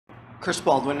Chris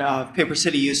Baldwin, Paper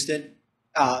City, Houston.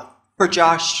 For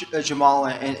Josh, Jamal,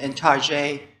 and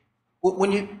Taze,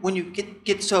 when you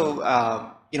get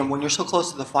so when you're so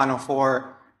close to the Final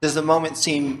Four, does the moment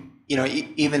seem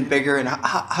even bigger? And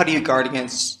how do you guard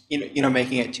against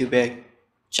making it too big?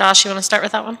 Josh, you want to start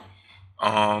with that one?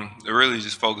 It really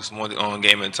just focus more on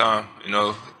game and time.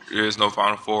 There is no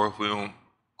Final Four if we don't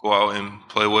go out and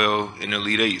play well in the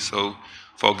Elite Eight. So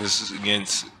focus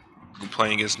against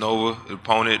playing against Nova, the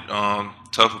opponent,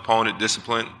 tough opponent,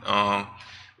 disciplined,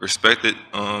 respected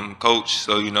coach.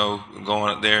 So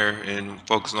going out there and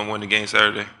focusing on winning the game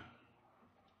Saturday.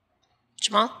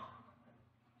 Jamal?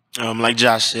 Like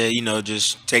Josh said,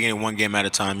 just taking it one game at a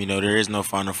time. There is no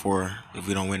Final Four if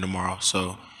we don't win tomorrow.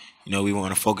 So, we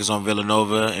want to focus on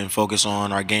Villanova and focus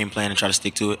on our game plan and try to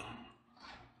stick to it.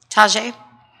 Taze?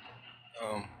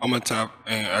 I'm going to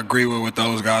agree with what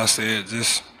those guys said.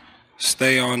 Just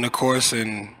stay on the course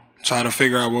and try to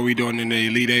figure out what we're doing in the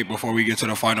Elite Eight before we get to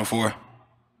the Final Four.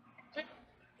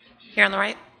 Here on the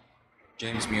right.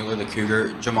 James Mueller, the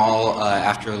Cougar. Jamal,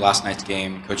 after last night's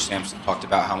game, Coach Sampson talked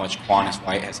about how much Quantus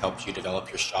White has helped you develop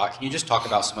your shot. Can you just talk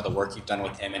about some of the work you've done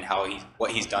with him and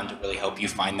what he's done to really help you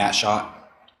find that shot?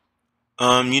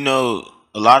 A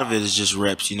lot of it is just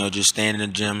reps. Just staying in the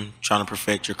gym, trying to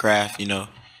perfect your craft.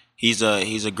 He's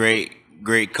a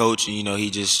great coach, and he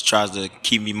just tries to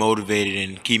keep me motivated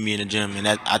and keep me in the gym, and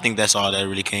I think that's all that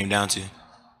really came down to.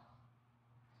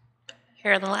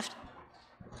 Here on the left.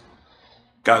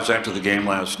 Guys, after the game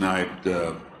last night,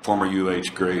 former UH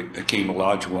great Hakeem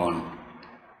Olajuwon,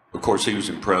 of course, he was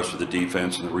impressed with the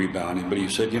defense and the rebounding, but he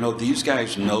said, these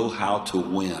guys know how to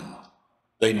win.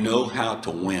 They know how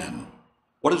to win.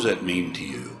 What does that mean to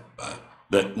you,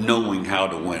 that knowing how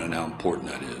to win and how important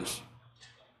that is?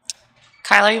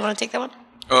 Kyler, you want to take that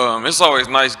one? It's always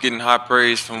nice getting high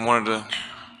praise from one of the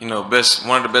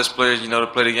best players to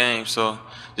play the game. So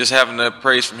just having that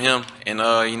praise from him and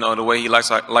the way he likes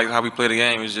how we play the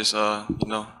game is just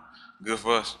good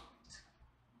for us.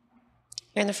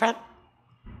 Here in the front.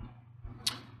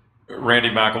 Randy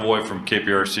McAvoy from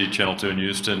KPRC Channel 2 in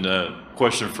Houston.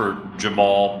 Question for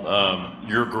Jamal.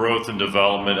 Your growth and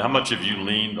development, how much have you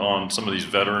leaned on some of these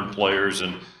veteran players,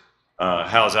 and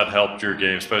how has that helped your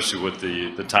game, especially with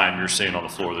the time you're seeing on the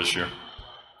floor this year?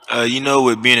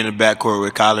 With being in the backcourt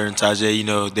with Kyler and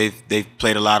Taze, they've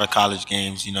played a lot of college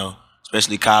games,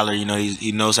 especially Kyler,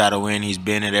 he knows how to win. He's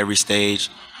been at every stage.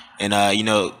 And,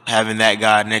 having that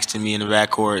guy next to me in the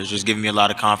backcourt is just giving me a lot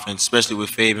of confidence, especially with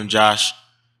Fabian and Josh,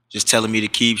 just telling me to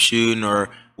keep shooting or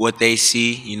what they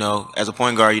see. As a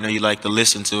point guard, you like to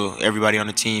listen to everybody on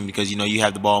the team because, you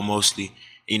have the ball mostly.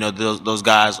 Those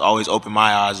guys always open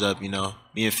my eyes up, Me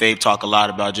and Fabe talk a lot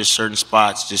about just certain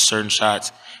spots, just certain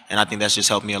shots, and I think that's just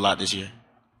helped me a lot this year.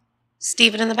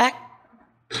 Steven in the back.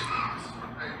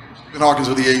 Stephen Hawkins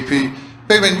with the AP.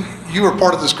 Fabian, you were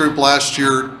part of this group last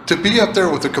year. To be up there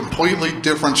with a completely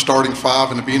different starting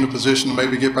five and to be in a position to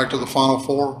maybe get back to the Final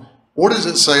Four, what does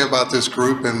it say about this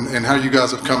group and how you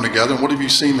guys have come together, and what have you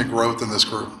seen the growth in this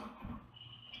group?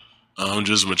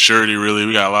 Just maturity, really.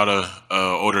 We got a lot of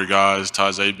older guys.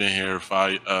 Taze been here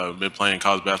been playing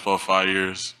college basketball 5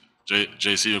 years.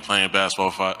 JC been playing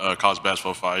college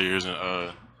basketball 5 years, and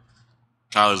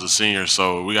Kyler's a senior.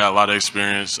 So we got a lot of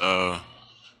experience.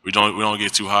 We don't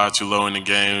get too high, too low in the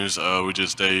games. We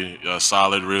just stay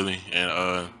solid, really. And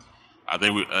I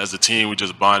think as a team, we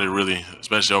just bonded really,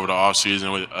 especially over the off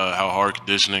season with how hard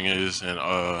conditioning is and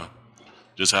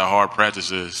just how hard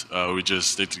practice is. We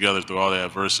just stick together through all the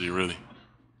adversity, really.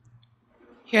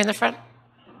 Here in the front.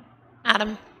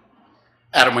 Adam.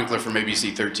 Adam Winkler from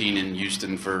ABC 13 in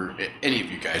Houston. For any of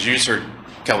you guys, you just heard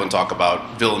Kelvin talk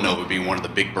about Villanova being one of the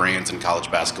big brands in college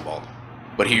basketball.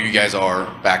 But here you guys are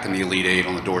back in the Elite Eight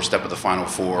on the doorstep of the Final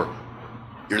Four.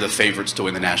 You're the favorites to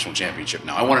win the national championship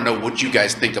now. I want to know what you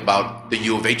guys think about the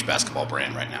U of H basketball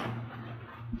brand right now.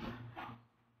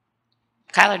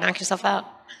 Kyler, knock yourself out.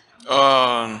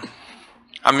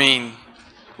 I mean,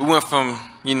 we went from,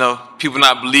 people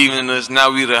not believing in us.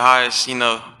 Now we're the highest,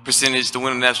 percentage to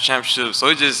win the national championship. So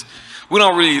we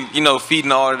don't really, feed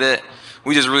in all of that.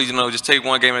 We just really, just take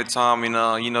one game at a time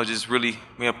and, just really,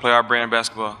 play our brand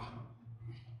basketball.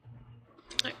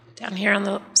 Down here on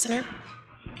the center.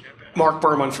 Mark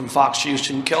Berman from Fox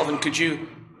Houston. Kelvin, could you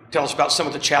tell us about some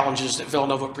of the challenges that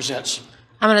Villanova presents?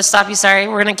 I'm going to stop you, sorry.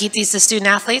 We're going to keep these to student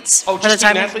athletes for the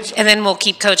time, athletes? And then we'll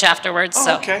keep coach afterwards. Oh,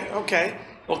 so. Okay.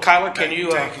 Well, Kyler, can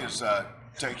you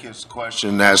take his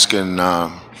question asking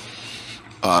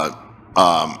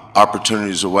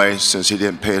opportunities away since he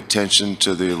didn't pay attention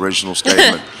to the original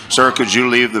statement? Sir, could you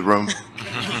leave the room?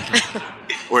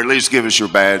 Or at least give us your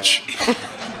badge.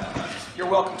 You're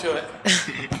welcome to it.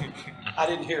 I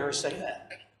didn't hear her say that.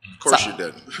 Of course you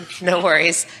didn't. No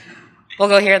worries. We'll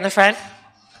go here in the front.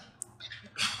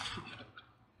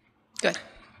 Good.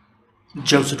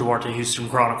 Joseph Duarte, Houston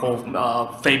Chronicle.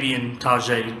 Fabian,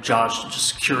 Taze, Josh,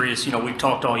 just curious, we've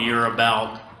talked all year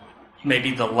about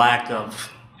maybe the lack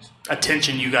of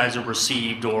attention you guys have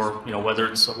received, or, whether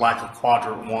it's a lack of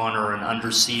quadrant one or an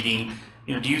underseeding.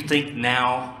 Do you think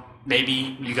now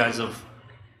maybe you guys have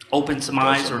opened some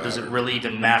eyes, or does it really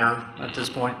even matter at this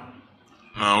point?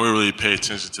 No, we really pay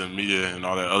attention to the media and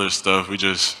all that other stuff. We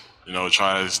just,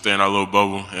 try to stay in our little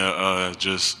bubble and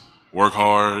just work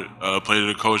hard, play to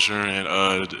the culture,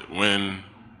 and win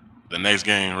the next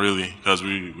game, really, because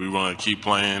we want to keep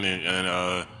playing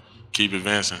and keep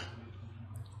advancing.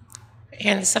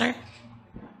 Here in the center.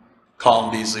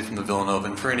 Colin Beasley from the Villanova.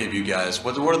 And for any of you guys,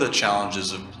 what are the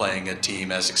challenges of playing a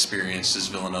team as experienced as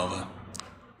Villanova?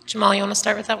 Jamal, you want to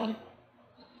start with that one?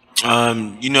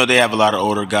 They have a lot of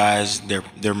older guys.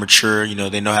 They're mature.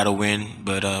 They know how to win.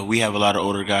 But we have a lot of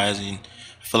older guys, and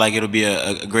I feel like it'll be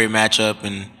a great matchup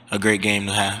and a great game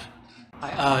to have.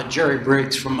 Hi, Jerry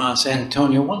Briggs from San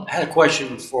Antonio. I had a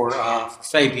question for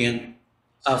Fabian.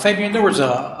 Fabian, there was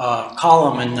a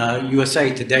column in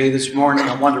USA Today this morning.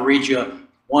 I wanted to read you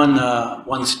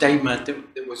one statement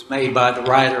that was made by the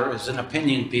writer as an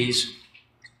opinion piece.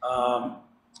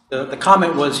 The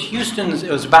comment was Houston's,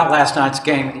 it was about last night's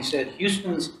game, and he said,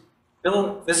 Houston's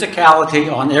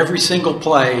physicality on every single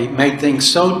play made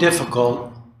things so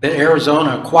difficult that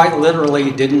Arizona quite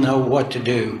literally didn't know what to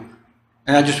do.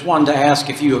 And I just wanted to ask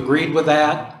if you agreed with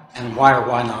that, and why or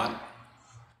why not.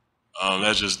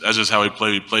 That's just how we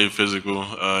play. We play physical.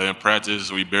 In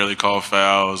practice, we barely call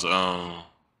fouls.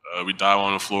 We dive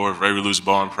on the floor, very loose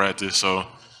ball in practice. So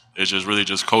it's just really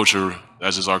just culture.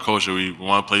 That's just our culture. We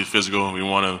want to play physical. We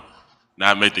want to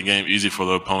not make the game easy for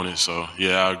the opponent. So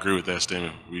yeah, I agree with that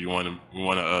statement. We want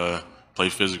to play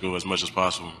physical as much as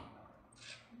possible.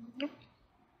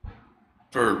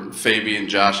 For Fabian,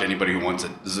 Josh, anybody who wants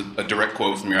it, this is a direct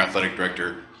quote from your athletic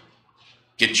director.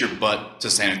 Get your butt to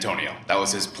San Antonio. That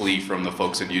was his plea from the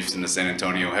folks in Houston to San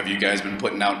Antonio. Have you guys been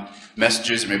putting out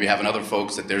messages, or maybe having other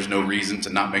folks, that there's no reason to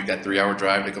not make that 3-hour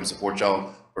drive to come support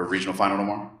y'all for a regional final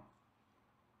tomorrow?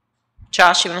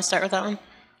 Josh, you want to start with that one?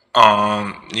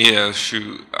 Yeah,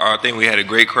 shoot. I think we had a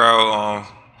great crowd on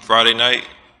Friday night,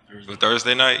 or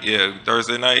Thursday night. Yeah,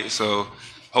 Thursday night. So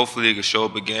hopefully it can show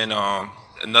up again.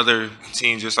 Another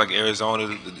team just like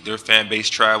Arizona, their fan base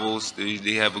travels.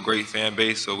 They have a great fan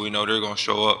base, so we know they're going to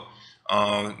show up.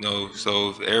 So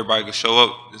if everybody could show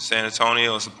up in San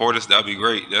Antonio and support us, that'd be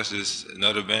great. That's just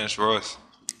another advantage for us.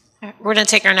 We're going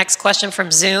to take our next question from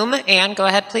Zoom. Ann, go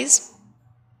ahead, please.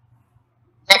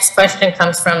 Next question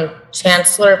comes from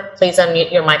Chancellor. Please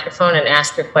unmute your microphone and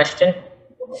ask your question.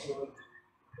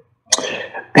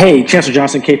 Hey, Chancellor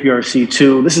Johnson,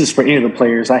 KPRC2. This is for any of the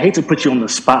players. I hate to put you on the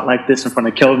spot like this in front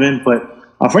of Kelvin, but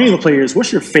for any of the players,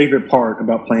 what's your favorite part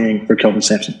about playing for Kelvin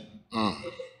Sampson?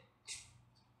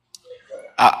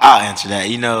 I'll answer that.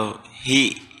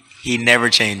 He never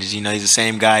changes. He's the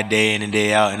same guy day in and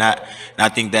day out, and I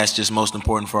think that's just most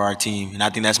important for our team. And I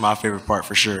think that's my favorite part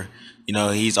for sure.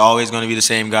 He's always going to be the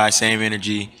same guy, same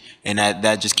energy, and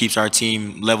that just keeps our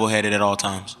team level-headed at all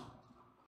times.